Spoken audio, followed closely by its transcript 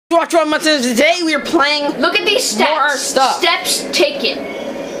Watch What Monsters. Today we are playing. Look at these steps. More stuff. Steps taken.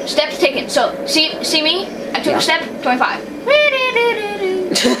 Steps taken. So see me? I took a step. 25.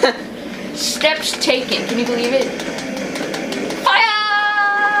 Steps taken. Can you believe it? Fire!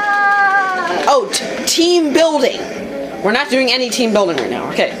 Oh, team building. We're not doing any team building right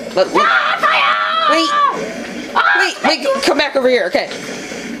now. Okay. Fire! Wait. Come back over here. Okay.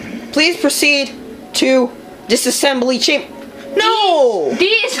 Please proceed to disassembly chamber. No!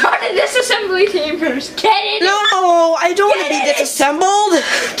 These are the disassembly chambers. Get in it! No, I don't want to be disassembled.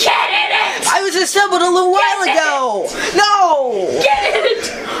 Get in it! I was assembled a little while ago. No! Get in it!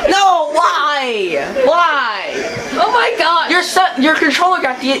 No, why? Why? Oh my god! Your controller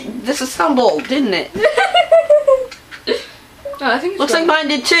got disassembled, didn't it? No, I think it's Looks like mine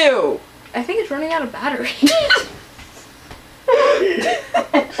did too. I think it's running out of battery.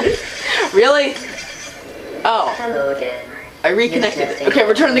 Really? Oh. Hello again. I reconnected. Okay,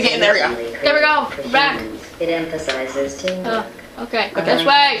 return the game. There we go. There we go. We're back. It emphasizes teamwork. Okay. This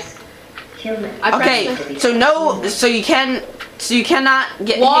way. Human. Okay, so you cannot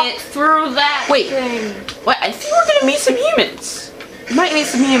get Walk hit. through that Wait. thing. What? I think we're gonna meet some humans. We might meet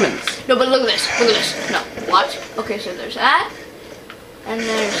some humans. No, but look at this. Look at this. No, watch. Okay, so there's that. And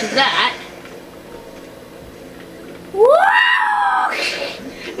there's that. Woo!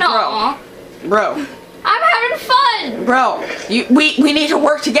 No. Bro. I'm having fun. Bro, we need to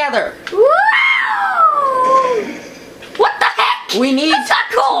work together. Woo! What the heck? We need That's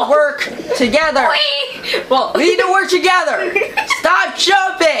not cool. to work together. We need to work together. Stop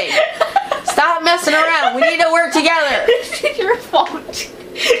jumping. Stop messing around. We need to work together. This is your fault.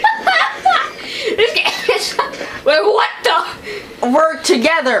 This game is. Wait, what the? Work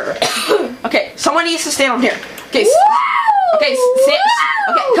together. Okay, someone needs to stand on here. Okay. Woo! Okay,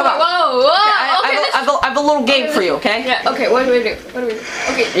 okay, come on. Whoa. Okay, I have a little game for you, okay? Yeah, okay, what do we do?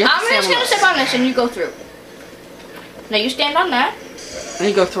 Okay, You have I'm to just stand gonna with step on this and you go through. Now you stand on that. And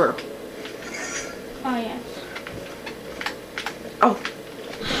you go through. Oh, yes. Oh.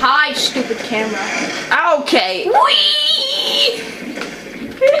 Hi, stupid camera. Okay. Whee!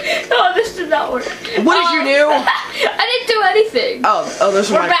 Oh, this did not work. What did you do? I didn't do anything. Oh, there's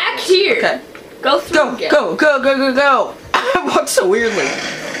We're one. back here. Okay. Go through again. Go. I walk so weirdly.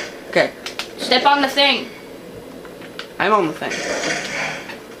 Okay. Step on the thing. I'm on the thing.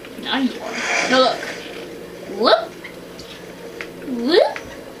 Now you are. No, look. Whoop. Whoop.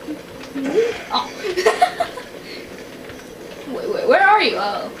 Oh. Wait, where are you?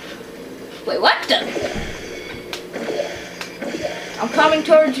 Oh. Wait, what the? I'm coming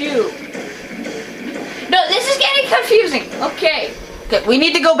towards you. No, this is getting confusing. Okay. Okay, we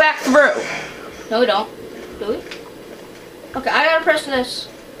need to go back through. No, we don't. Do we? Okay, I gotta press this.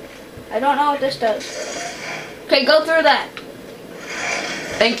 I don't know what this does. Okay, go through that.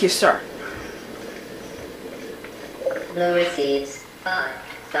 Thank you, sir. Blue receives 5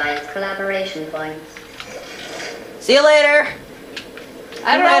 science collaboration points. See you later.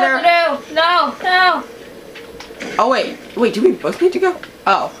 I don't know what to do. No. Oh, wait, do we both need to go?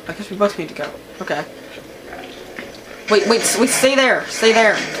 Oh, I guess we both need to go. Okay. Wait, stay there.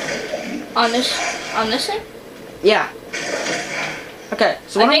 On this thing? Yeah. Okay,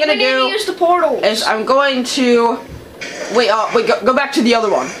 so what I'm gonna I think we need to do use the portals. is I'm going to go back to the other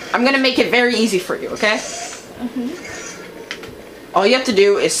one. I'm gonna make it very easy for you, okay? All you have to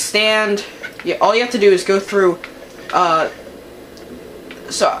do is stand. Yeah, all you have to do is go through.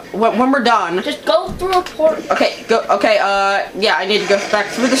 So when we're done. Just go through a portal. Okay, go. Okay. Yeah, I need to go back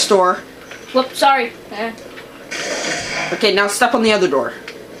through the store. Whoop, sorry. Okay, now step on the other door.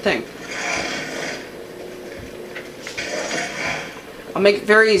 Thing. I'll make it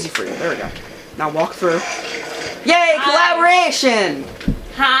very easy for you. There we go. Now walk through. Yay, collaboration!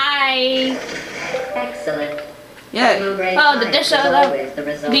 Hi. Excellent. Yeah. Oh,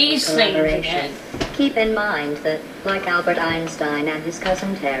 these things again. Keep in mind that, like Albert Einstein and his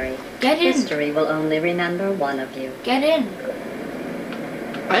cousin Terry, Get in. history will only remember one of you. Get in.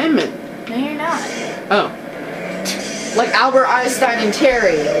 I am in. No, you're not. Oh. Like Albert Einstein and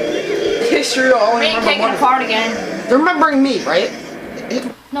Terry. History will only We ain't remember taking one. apart again. They're remembering me, right?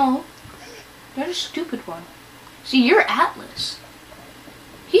 No. You're the stupid one. See, you're Atlas.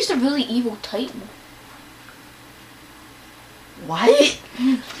 He's the really evil Titan. What?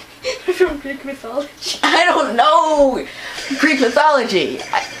 From Greek mythology. I don't know Greek mythology.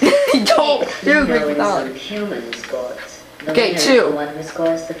 I don't do Greek mythology. Human scores. The Okay, winner is 2. the one who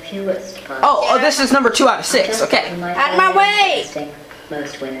scores the fewest points. Oh, this is number 2 out of 6. Just Okay. like Out of my way! testing,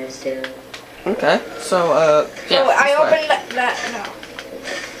 most winners do. Okay. So, yeah. So I this way. opened that. No.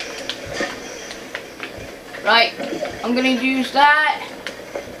 Right. I'm gonna use that.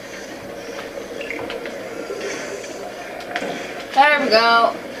 There we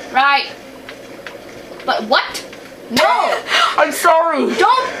go. Right. But what? No! I'm sorry.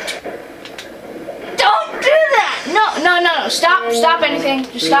 Don't do that! No. Stop anything.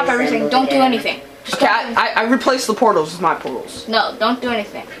 Just stop everything. Don't do anything. Just Okay, don't do anything. I replaced the portals with my portals. No, don't do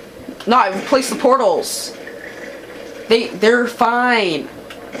anything. No, I replaced the portals. They're fine.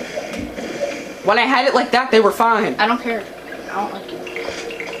 When I had it like that, they were fine. I don't care. I don't like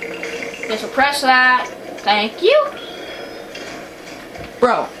it. Okay, so press that. Thank you.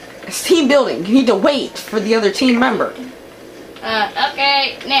 Bro, it's team building. You need to wait for the other team member.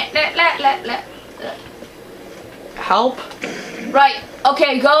 Okay. Help? Right.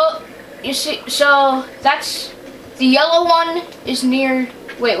 Okay, go. You see, so that's the yellow one is near.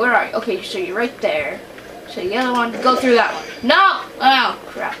 Wait, where are you? Okay, so you're right there. So the yellow one, go through that one. No! Oh,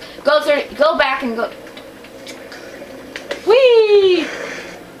 crap. Go back and go. Whee!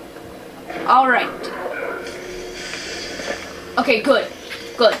 Alright. Okay, good.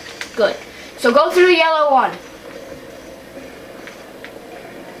 So go through the yellow one.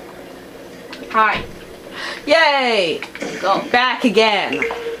 Hi. Yay! Go. Back again.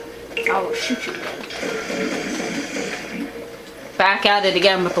 I will shoot you again. Back at it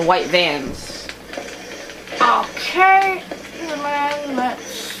again with the white vans. Okay. Then let's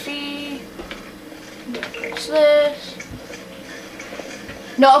see. What's this?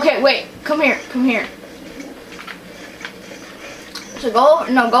 No, okay, wait. Come here. So go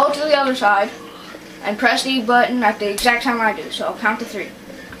to the other side and press the button at the exact time I do. So I'll count to 3.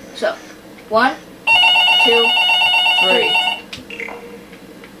 So 1, 2, 3.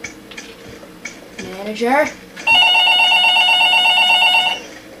 Manager.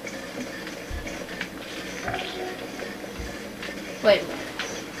 Wait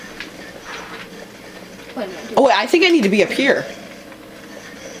a minute. Oh wait, I think I need to be up here.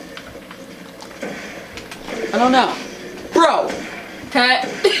 I don't know. Bro! Okay.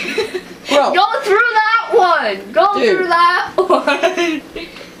 Bro! Go through that one! Go Dude. through that one!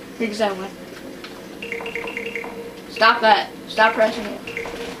 Because I went. Stop that. Stop pressing it.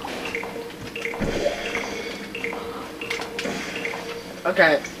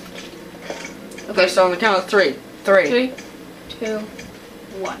 Okay. Okay, so on the count of 3. 3. 3, 2,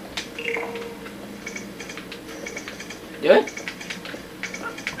 1. Do it?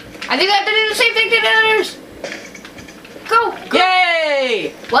 I think I have to do the same thing to the others! Go!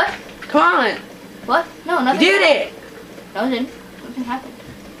 Yay! What? Come on! What? No, You nothing did happened. it! No, it didn't. Nothing happened.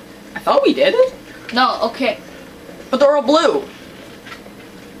 I thought we did it. No, okay. But they're all blue.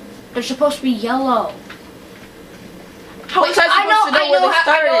 They're supposed to be yellow. How was I supposed to know where they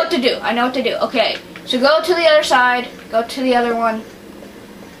started? I know what to do. I know what to do. Okay. So go to the other side. Go to the other one.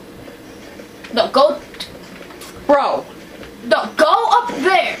 No, go. Bro, No, go up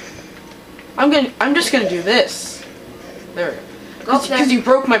there. I'm just gonna do this. There. Go up there. Because you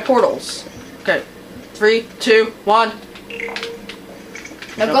broke my portals. Okay. 3, 2, 1.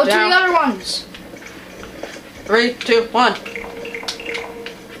 Now Jump go to down. the other ones. 3, 2, 1.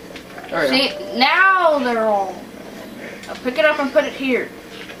 There we go. See, now they're all. Now pick it up and put it here.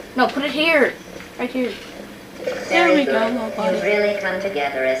 No, put it here. Right here. Very we go, good. little buddy. You've really come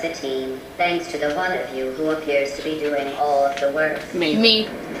together as a team, thanks to the one of you who appears to be doing all of the work. Me. Me.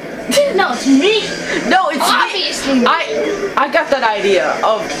 No, it's me. No, it's Obviously me. me. I got that idea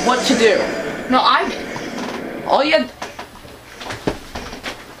of what to do. No, I did. All you had.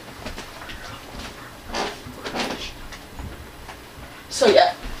 So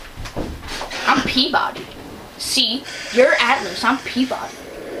yeah. I'm Peabody. See, you're Atlas. I'm Peabody.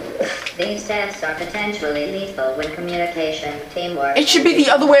 These tests are potentially lethal when communication, teamwork... It should be the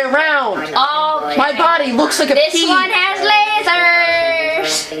other way around. Oh, My body looks like a This pea. one has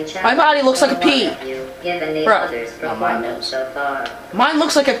lasers. My body looks like a pea. Given the Bro. others' performance so far. Mine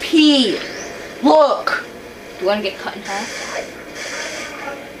looks like a pea. Look. Do you want to get cut in half?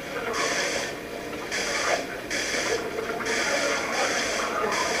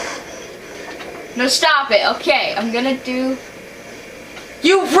 No, stop it. Okay, I'm gonna do.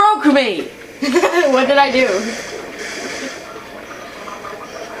 You broke me. What did I do?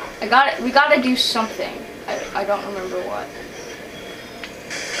 We gotta do something. I don't remember what.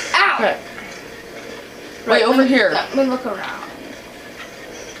 Ow! Okay. Right, Wait, over here. Let me look around.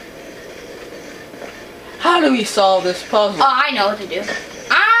 How do we solve this puzzle? Oh, I know what to do.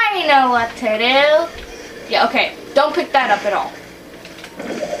 I know what to do. Yeah, okay. Don't pick that up at all.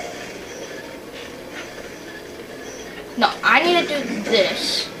 No, I need to do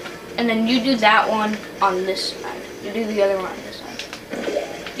this. And then you do that one on this side. You do the other one on this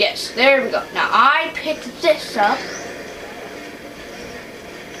side. Yes, there we go. Now I picked this up.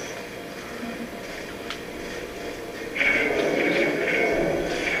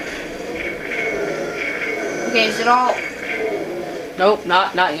 Okay, is it all? Nope,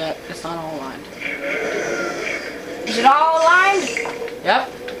 not yet. It's not all aligned. Is it all aligned?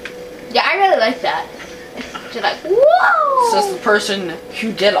 Yep. Yeah, I really like that. It's like, whoa! This is the person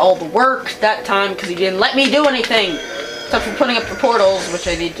who did all the work that time because he didn't let me do anything. Except for putting up the portals, which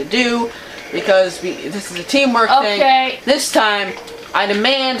I need to do because this is a teamwork thing. This time, I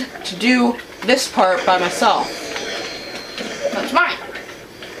demand to do this part by myself. That's mine.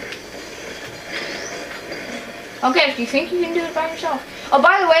 Okay, if you think you can do it by yourself. Oh,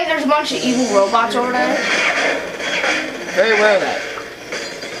 by the way, there's a bunch of evil robots over there. Very aware of that.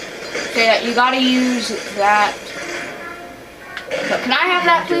 Okay, you gotta use that. Can I have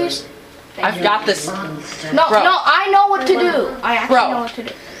that, please? I've got this. No, Bro. no, I know what to do. I actually know what to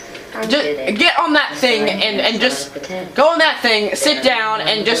do. Just get on that thing and just go on that thing, sit down,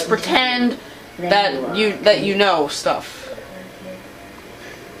 and just pretend that you know stuff.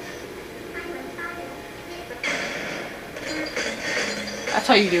 That's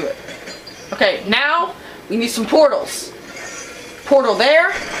how you do it. Okay, now we need some portals. Portal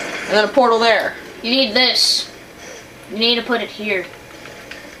there, and then a portal there. You need this. You need to put it here.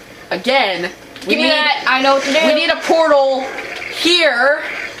 Again, Give me that. I know what to do. we need a portal here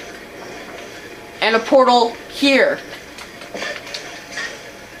and a portal here.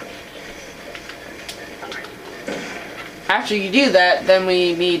 After you do that, then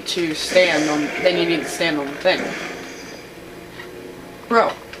we need to stand on. Then you need to stand on the thing. Bro,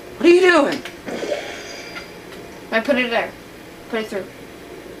 what are you doing? I put it there. Put it through.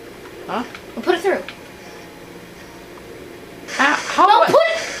 Huh? I'll put it through. How? No, put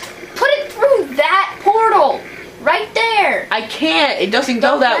it through that portal right there. I can't. It doesn't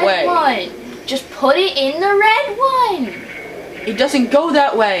go that way. One. Just put it in the red one. It doesn't go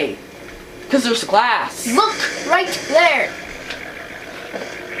that way. Because there's glass. Look right there.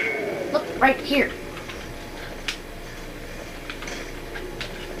 Look right here.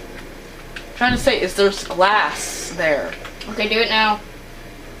 I'm trying to say is there's glass there. Okay, do it now.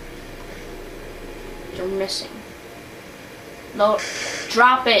 You're missing. No,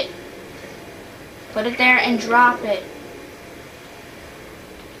 drop it. Put it there and drop it.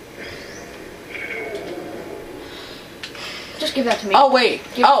 Just give that to me. Oh wait.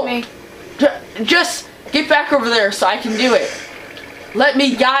 Give it to me. Just get back over there so I can do it. Let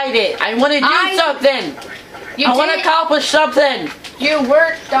me guide it. I want to do something. I want to accomplish something. You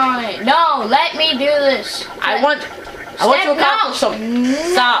worked on it. No, let me do this. I want to accomplish something.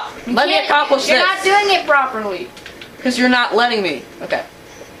 Stop. Let me accomplish this. You're not doing it properly. Because you're not letting me. Okay.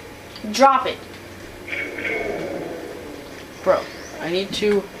 Drop it. Bro, I need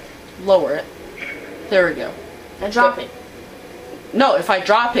to lower it. There we go. Now drop it. No, if I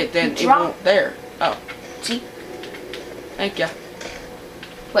drop it, then it won't there. Oh. See? Thank you.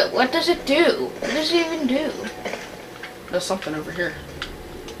 Wait, what does it do? What does it even do? There's something over here.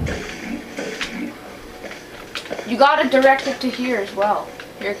 You gotta direct it to here as well.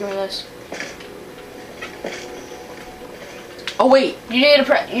 Here, give me this. Oh wait. You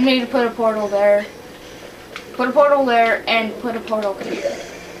need to put a portal there. Put a portal there and put a portal here.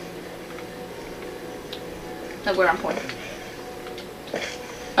 That's where I'm pointing.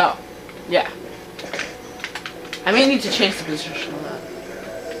 Oh. Yeah. I may need to change the position of that.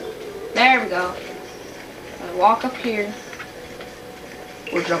 There we go. I walk up here.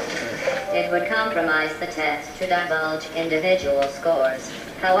 Or jump there. It would compromise the test to divulge individual scores.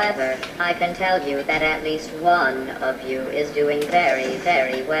 However, I can tell you that at least one of you is doing very,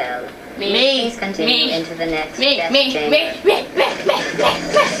 very well. Me. Please continue into the next test chamber. Me.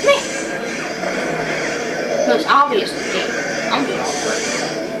 No, it's obviously me. I'm doing all the work.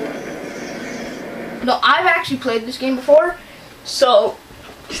 No, I've actually played this game before, so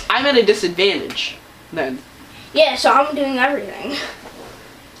I'm at a disadvantage then. yeah, so I'm doing everything.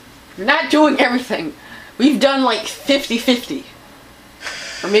 You're not doing everything. We've done like 50-50.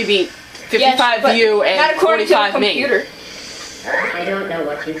 Or maybe 55 you and not according to the 45 me. computer. I don't know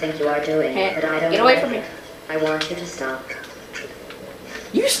what you think you are doing, but I don't Get away like from me. it. I want you to stop.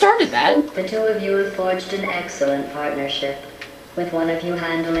 You started that. The two of you have forged an excellent partnership, with one of you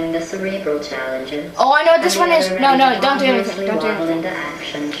handling the cerebral challenges. Oh, I know what this and one the is. other No, ready no, to don't do anything. harmlessly Don't do waddle anything. into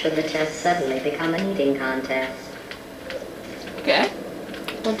action should the test suddenly become an eating contest. Okay.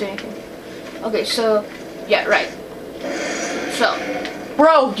 Don't do anything. Okay, so, yeah, right. So,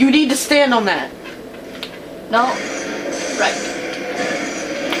 Bro, you need to stand on that. no, right.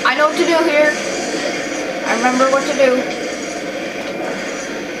 I know what to do here. I remember what to do.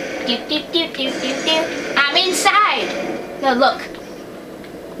 Do. I'm inside. No, look.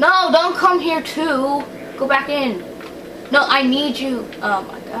 No, don't come here too. Go back in. No, I need you. Oh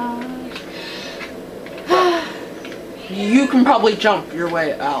my gosh. You can probably jump your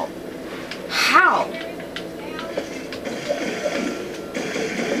way out. How?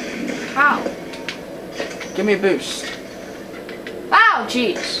 How? Give me a boost. Wow,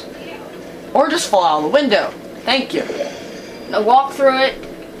 jeez. Or just fall out of the window. Thank you. No, walk through it.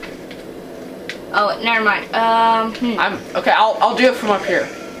 Oh, never mind. Okay. I'll do it from up here.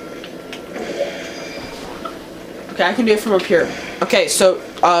 Okay, I can do it from up here. Okay, so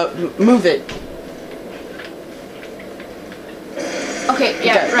move it. Okay,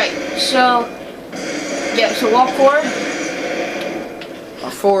 yeah, Okay. right. So, yeah, so walk forward.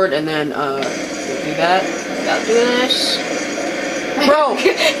 Forward and then do that. Now do this. Bro!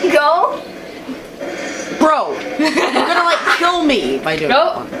 Go. Bro! You're gonna like kill me by doing Go.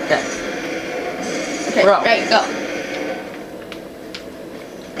 that one. Okay. Okay, Bro. right, go.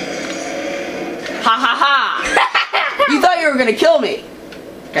 Ha ha ha! You thought you were gonna kill me.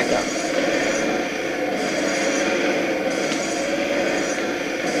 Okay, go.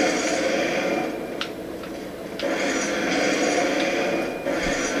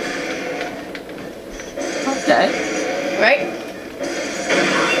 Okay.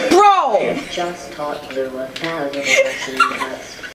 Right? Bro! Just taught Blue a valuable lesson.